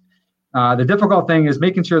grounds. The difficult thing is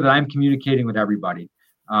making sure that I'm communicating with everybody.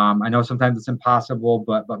 I know sometimes it's impossible,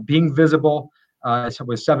 but being visible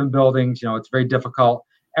with 7 buildings, it's very difficult.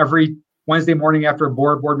 Every Wednesday morning after a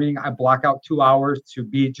board meeting, I block out 2 hours to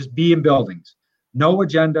be in buildings. No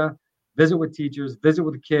agenda, visit with teachers, visit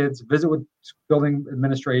with the kids, visit with building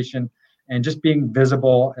administration, and just being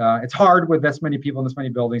visible. It's hard with this many people in this many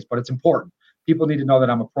buildings, but it's important. People need to know that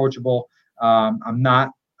I'm approachable. I'm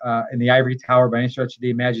not in the ivory tower by any stretch of the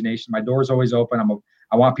imagination. My door is always open.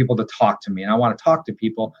 I want people to talk to me, and I want to talk to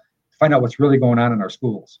people to find out what's really going on in our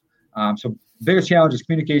schools. So the biggest challenge is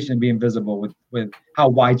communication and being visible with how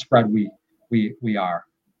widespread we are.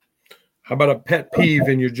 How about a pet peeve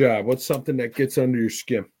in your job? What's something that gets under your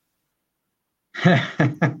skin?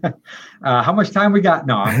 How much time we got?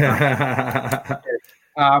 No.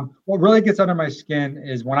 What really gets under my skin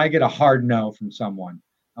is when I get a hard no from someone.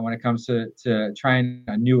 When it comes to trying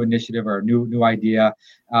a new initiative or a new idea,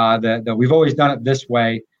 that we've always done it this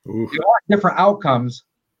way. They want different outcomes,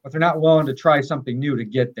 but they're not willing to try something new to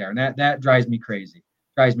get there. And that drives me crazy,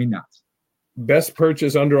 drives me nuts. Best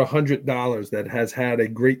purchase under $100 that has had a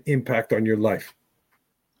great impact on your life?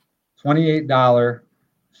 $28.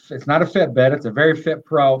 It's not a Fitbit. It's a Very Fit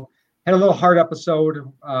Pro. Had a little heart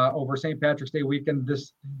episode over St. Patrick's Day weekend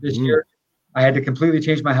this year. I had to completely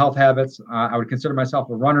change my health habits. I would consider myself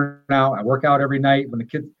a runner now. I work out every night when the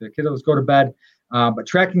kiddos go to bed. But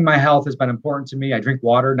tracking my health has been important to me. I drink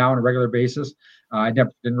water now on a regular basis. I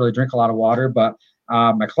didn't really drink a lot of water, but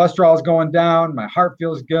my cholesterol is going down. My heart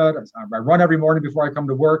feels good. I run every morning before I come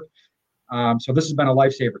to work. So this has been a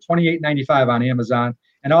lifesaver. $28.95 on Amazon,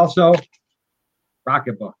 and also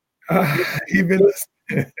Rocketbook. It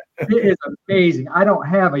is amazing. I don't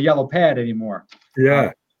have a yellow pad anymore.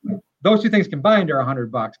 Yeah. Those two things combined are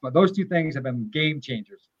 $100, but those two things have been game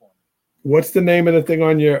changers for me. What's the name of the thing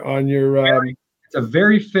on your? It's a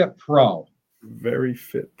Very Fit Pro. Very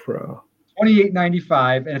Fit Pro.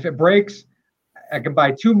 $28.95, and if it breaks, I can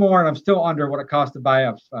buy 2 more, and I'm still under what it costs to buy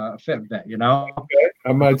a Fitbit. Okay,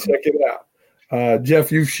 I might check it out.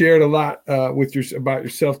 Jeff, you've shared a lot about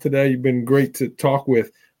yourself today. You've been great to talk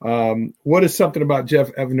with. What is something about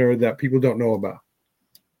Jeff Evner that people don't know about?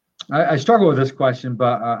 I struggle with this question,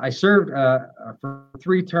 but I served for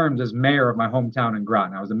 3 terms as mayor of my hometown in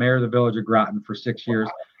Groton. I was the mayor of the village of Groton for 6 years.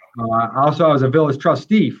 Also, I was a village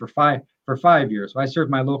trustee for 5 years. So I served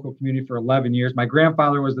my local community for 11 years. My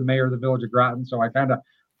grandfather was the mayor of the village of Groton, so I kind of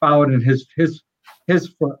followed in his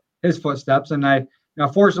footsteps, and I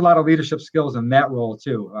forged a lot of leadership skills in that role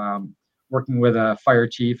too. Working with a fire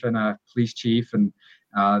chief and a police chief and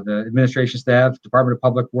the administration staff, Department of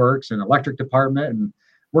Public Works and electric department, and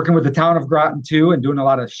working with the town of Groton too, and doing a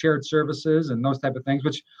lot of shared services and those type of things,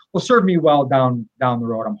 which will serve me well down the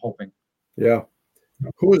road, I'm hoping. Yeah.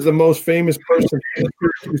 Who is the most famous person in the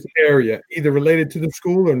Syracuse area, either related to the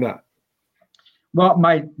school or not? Well,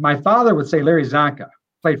 my father would say Larry Zonka.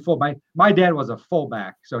 Played full. My dad was a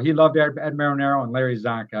fullback, so he loved Ed Marinero and Larry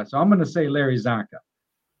Zonka. So I'm going to say Larry Zonka.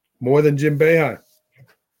 More than Jim Boeheim?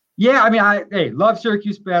 Yeah, I mean, love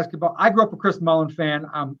Syracuse basketball. I grew up a Chris Mullin fan.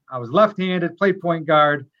 I was left-handed, played point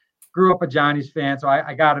guard, grew up a Johnny's fan. So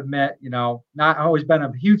I got to admit, not always been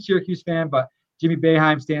a huge Syracuse fan, but Jimmy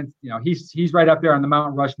Boeheim stands. He's right up there on the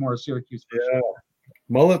Mount Rushmore of Syracuse. Yeah,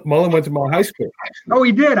 Mullin went to my high school. Oh,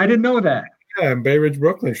 he did. I didn't know that. Yeah, in Bay Ridge,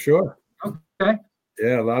 Brooklyn. Sure. Okay.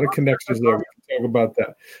 Yeah, a lot of connections there. We can talk about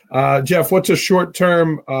that. Jeff, what's a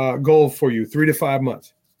short-term goal for you? 3 to 5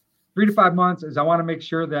 months. 3 to 5 months is I want to make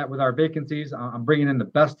sure that with our vacancies, I'm bringing in the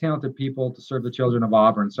best talented people to serve the children of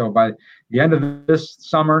Auburn. So by the end of this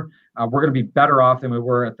summer, we're going to be better off than we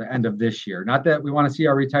were at the end of this year. Not that we want to see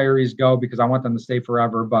our retirees go because I want them to stay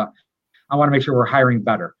forever, but I want to make sure we're hiring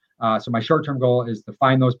better. So my short-term goal is to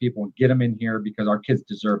find those people and get them in here because our kids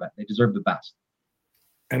deserve it. They deserve the best.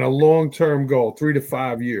 And a long-term goal, 3 to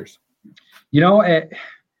 5 years.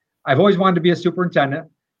 I've always wanted to be a superintendent.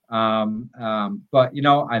 But,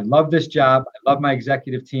 I love this job. I love my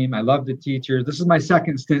executive team. I love the teachers. This is my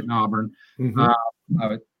second stint in Auburn. Mm-hmm. I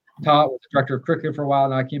was taught with the director of curriculum for a while,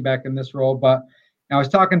 and I came back in this role. But I was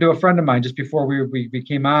talking to a friend of mine just before we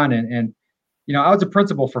came on, and I was a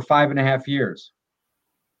principal for 5.5 years.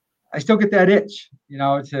 I still get that itch,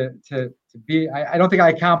 to be. I don't think I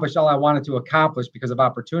accomplished all I wanted to accomplish because of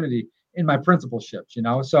opportunity in my principalships.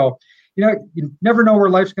 So you never know where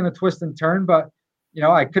life's going to twist and turn, but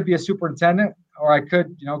I could be a superintendent, or I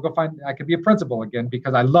could I could be a principal again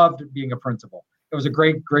because I loved being a principal. It was a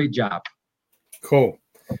great job. Cool.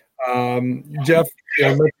 Jeff, I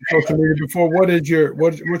mentioned social media before. What's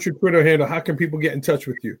your Twitter handle? How can people get in touch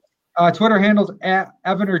with you? Twitter handle's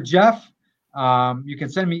 @EvenerJeff. You can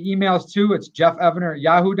send me emails too. It's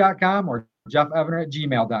jeffevener@yahoo.com or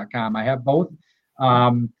jeffevener@gmail.com. I have both.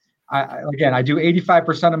 I do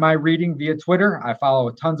 85% of my reading via Twitter. I follow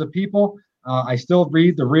tons of people. I still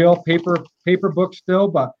read the real paper book still,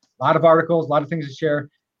 but a lot of articles, a lot of things to share.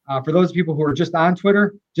 For those people who are just on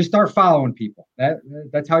Twitter, just start following people.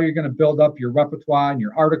 That's how you're going to build up your repertoire and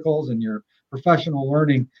your articles and your professional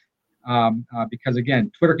learning. Because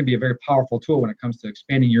again, Twitter can be a very powerful tool when it comes to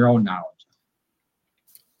expanding your own knowledge.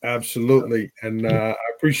 Absolutely. And I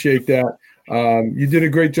appreciate that. You did a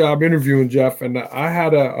great job interviewing Jeff, and I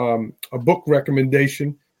had a book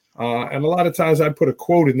recommendation. And a lot of times I put a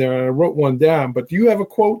quote in there, and I wrote one down. But do you have a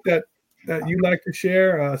quote that you like to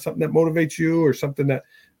share, something that motivates you or something that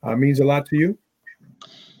means a lot to you?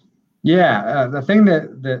 Yeah, the thing that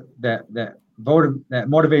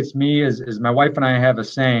motivates me is my wife and I have a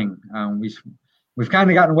saying. We've kind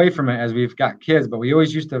of gotten away from it as we've got kids, but we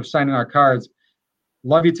always used to sign in our cards,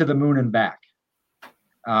 "Love you to the moon and back."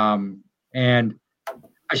 And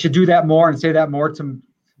I should do that more and say that more to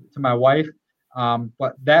my wife.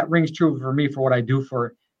 But that rings true for me for what I do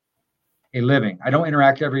for a living. I don't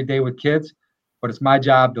interact every day with kids, but it's my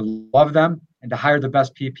job to love them and to hire the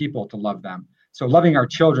best people to love them. So loving our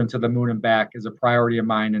children to the moon and back is a priority of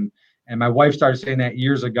mine. And my wife started saying that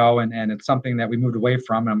years ago, and it's something that we moved away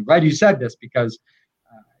from. And I'm glad you said this because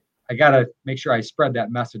I got to make sure I spread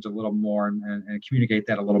that message a little more and communicate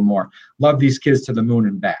that a little more. Love these kids to the moon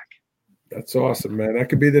and back. That's awesome, man. That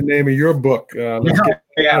could be the name of your book. Yeah.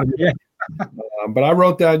 But I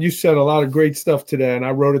wrote down, you said a lot of great stuff today, and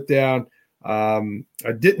I wrote it down. I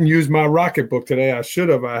didn't use my Rocket book today. I should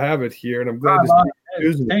have. I have it here, and I'm glad to see you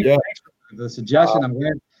using it. Yeah. Thanks for the suggestion.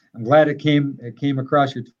 I'm glad it came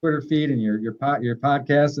across your Twitter feed and your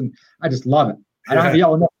podcast, and I just love it. I don't have to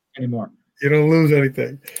yell anymore. You don't lose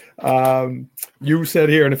anything. You said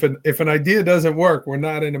here, and if an idea doesn't work, we're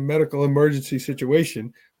not in a medical emergency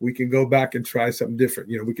situation. We can go back and try something different.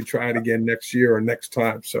 We can try it again next year or next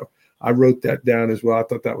time. So I wrote that down as well. I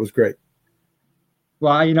thought that was great.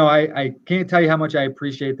 Well, I can't tell you how much I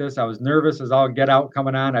appreciate this. I was nervous as all get out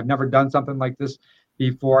coming on. I've never done something like this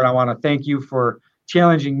before, and I want to thank you for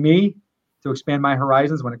challenging me to expand my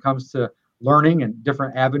horizons when it comes to learning and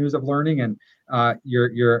different avenues of learning. And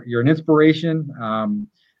you're an inspiration.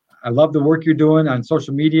 I love the work you're doing on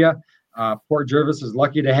social media. Port Jervis is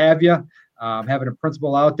lucky to have you. Having a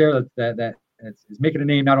principal out there that is making a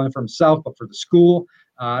name not only for himself but for the school.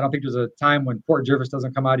 I don't think there's a time when Port Jervis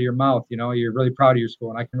doesn't come out of your mouth. You're really proud of your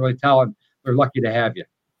school, and I can really tell. And we're lucky to have you.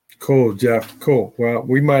 Cool, Jeff. Cool. Well,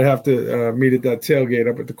 we might have to meet at that tailgate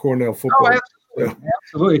up at the Cornell football. Oh,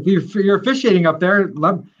 absolutely. If you're officiating up there,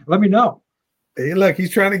 let me know. Hey, look,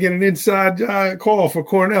 he's trying to get an inside call for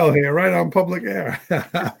Cornell here, right on public air.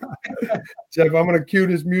 Jeff, I'm going to cue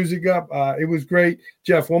this music up. It was great.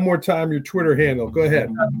 Jeff, one more time, your Twitter handle. Go ahead.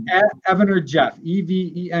 @EvenerJeff,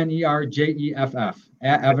 EvenerJeff,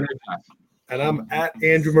 @EvenerJeff. And I'm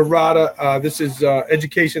 @Andrew Marotta. This is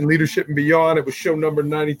Education, Leadership, and Beyond. It was show number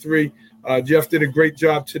 93. Jeff did a great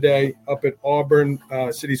job today up at Auburn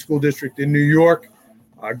City School District in New York.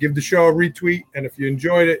 Give the show a retweet, and if you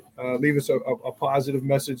enjoyed it, leave us a positive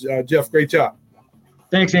message. Jeff, great job.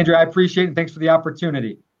 Thanks, Andrew. I appreciate it, and thanks for the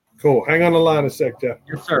opportunity. Cool. Hang on the line a sec, Jeff.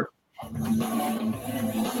 Yes, sir.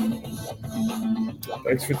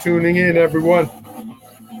 Thanks for tuning in, everyone.